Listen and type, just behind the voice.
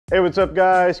Hey, what's up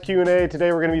guys? Q&A.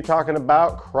 Today we're going to be talking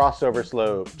about crossover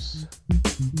slopes.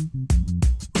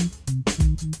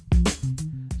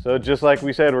 So just like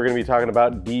we said, we're going to be talking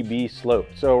about dB slope.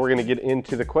 So we're going to get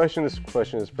into the question. This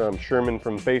question is from Sherman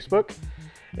from Facebook.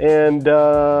 And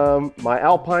my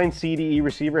Alpine CDE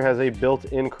receiver has a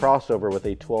built-in crossover with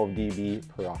a 12 dB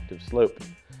per octave slope.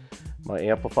 My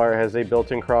amplifier has a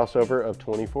built-in crossover of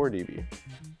 24 dB.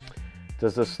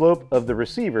 Does the slope of the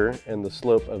receiver and the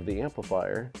slope of the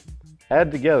amplifier add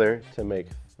together to make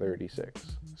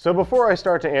 36? So before I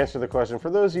start to answer the question, for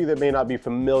those of you that may not be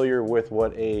familiar with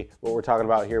what we're talking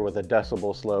about here with a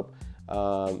decibel slope,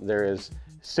 there is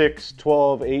 6,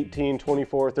 12, 18,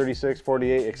 24, 36,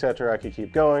 48, etc. I could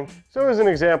keep going. So as an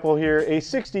example here, a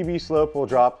 6 dB slope will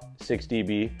drop 6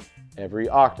 dB every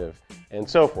octave, and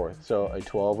so forth. So a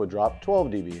 12 would drop 12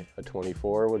 dB, a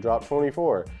 24 would drop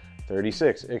 24,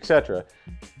 36, etc.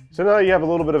 So now you have a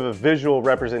little bit of a visual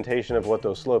representation of what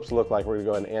those slopes look like. We're going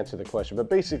to go ahead and answer the question. But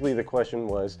basically the question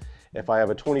was, if I have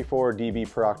a 24 dB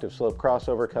per octave slope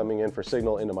crossover coming in for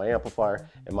signal into my amplifier,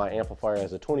 and my amplifier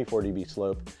has a 24 dB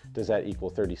slope, does that equal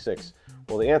 36?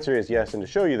 Well, the answer is yes, and to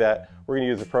show you that, we're going to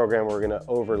use the program. We're going to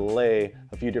overlay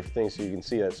a few different things so you can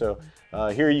see that. So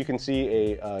here you can see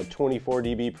a 24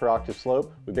 dB per octave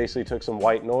slope. We basically took some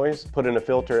white noise, put in a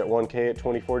filter at 1K at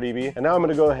 24 dB, and now I'm going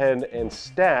to go ahead and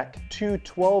stack two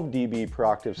 12 dB per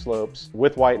octave slopes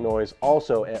with white noise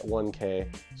also at 1K.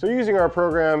 So using our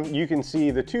program, you can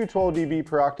see the two 12 dB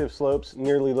per octave slopes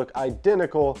nearly look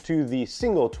identical to the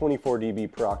single 24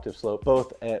 dB per octave slope,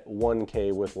 both at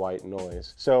 1K with white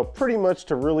noise. So pretty much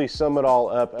to really sum it all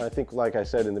up, I think like I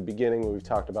said in the beginning when we've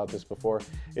talked about this before,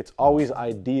 it's always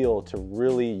ideal to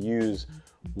really use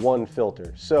one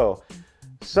filter. So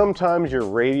sometimes your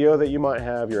radio that you might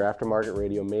have, your aftermarket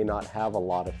radio, may not have a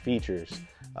lot of features.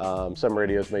 Some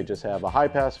radios may just have a high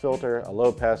pass filter, a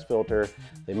low pass filter.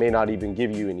 They may not even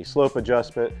give you any slope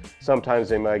adjustment. Sometimes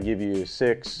they might give you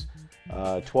 6,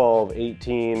 12,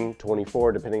 18,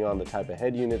 24, depending on the type of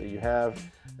head unit that you have,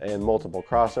 and multiple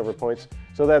crossover points.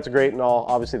 So that's great and all.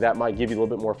 Obviously that might give you a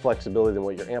little bit more flexibility than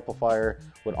what your amplifier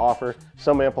would offer.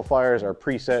 Some amplifiers are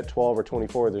preset 12 or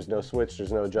 24. There's no switch,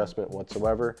 there's no adjustment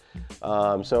whatsoever.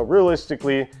 So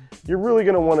realistically, you're really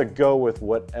gonna wanna go with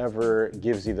whatever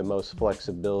gives you the most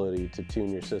flexibility to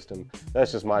tune your system.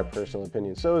 That's just my personal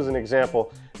opinion. So as an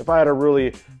example, if I had a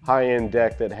really high-end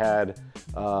deck that had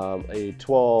a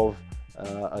 12,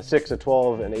 a 6, a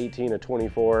 12, an 18, a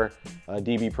 24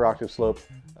 dB per octave slope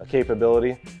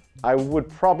capability, I would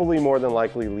probably more than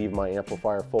likely leave my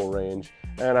amplifier full range,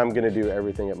 and I'm going to do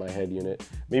everything at my head unit.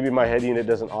 Maybe my head unit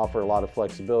doesn't offer a lot of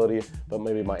flexibility, but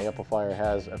maybe my amplifier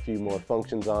has a few more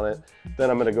functions on it.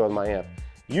 Then I'm going to go with my amp.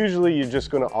 Usually you're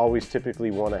just going to always typically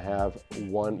want to have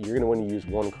one, you're going to want to use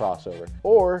one crossover.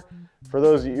 Or for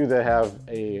those of you that have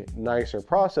a nicer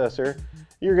processor,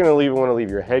 you're going to want to leave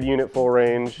your head unit full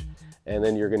range, and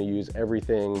then you're going to use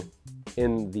everything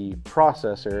in the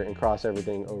processor and cross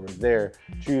everything over there.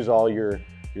 Choose all your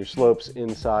slopes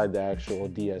inside the actual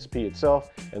DSP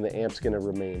itself, and the amp's going to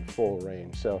remain full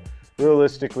range. So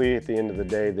realistically, at the end of the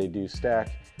day, they do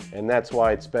stack, and that's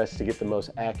why it's best to get the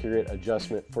most accurate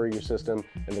adjustment for your system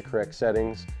and the correct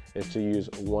settings is to use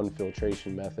one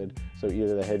filtration method. So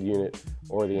either the head unit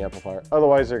or the amplifier.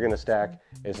 Otherwise, they're going to stack.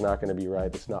 It's not going to be right.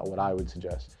 That's not what I would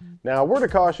suggest. Now, word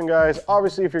of caution, guys.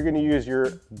 Obviously, if you're going to use your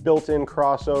built-in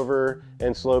crossover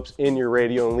and slopes in your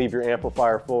radio and leave your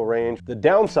amplifier full range, the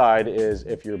downside is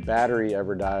if your battery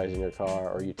ever dies in your car,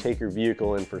 or you take your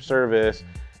vehicle in for service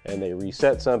and they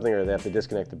reset something, or they have to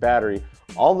disconnect the battery,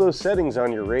 all those settings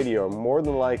on your radio are more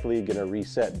than likely going to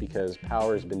reset because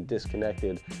power has been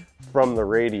disconnected from the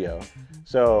radio.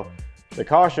 So the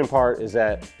caution part is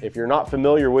that if you're not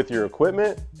familiar with your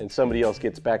equipment and somebody else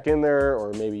gets back in there,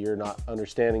 or maybe you're not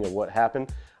understanding of what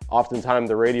happened, oftentimes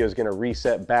the radio is going to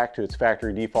reset back to its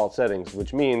factory default settings,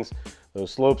 which means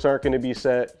those slopes aren't going to be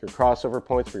set, your crossover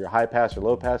points for your high pass or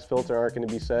low pass filter aren't going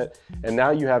to be set, and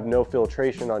now you have no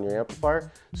filtration on your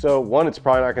amplifier. So one, it's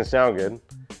probably not going to sound good,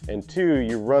 and two,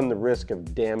 you run the risk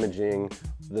of damaging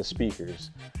the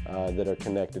speakers that are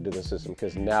connected to the system,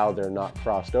 because now they're not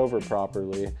crossed over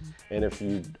properly, and if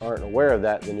you aren't aware of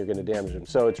that, then you're going to damage them.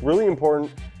 So it's really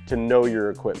important to know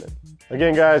your equipment.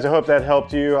 Again, guys, I hope that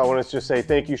helped you. I want to just say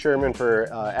thank you, Sherman, for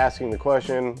asking the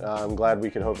question. I'm glad we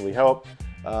could hopefully help.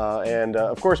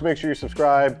 Of course, make sure you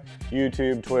subscribe,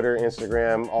 YouTube, Twitter,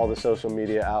 Instagram, all the social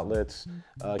media outlets.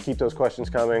 Keep those questions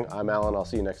coming. I'm Alan. I'll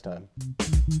see you next time.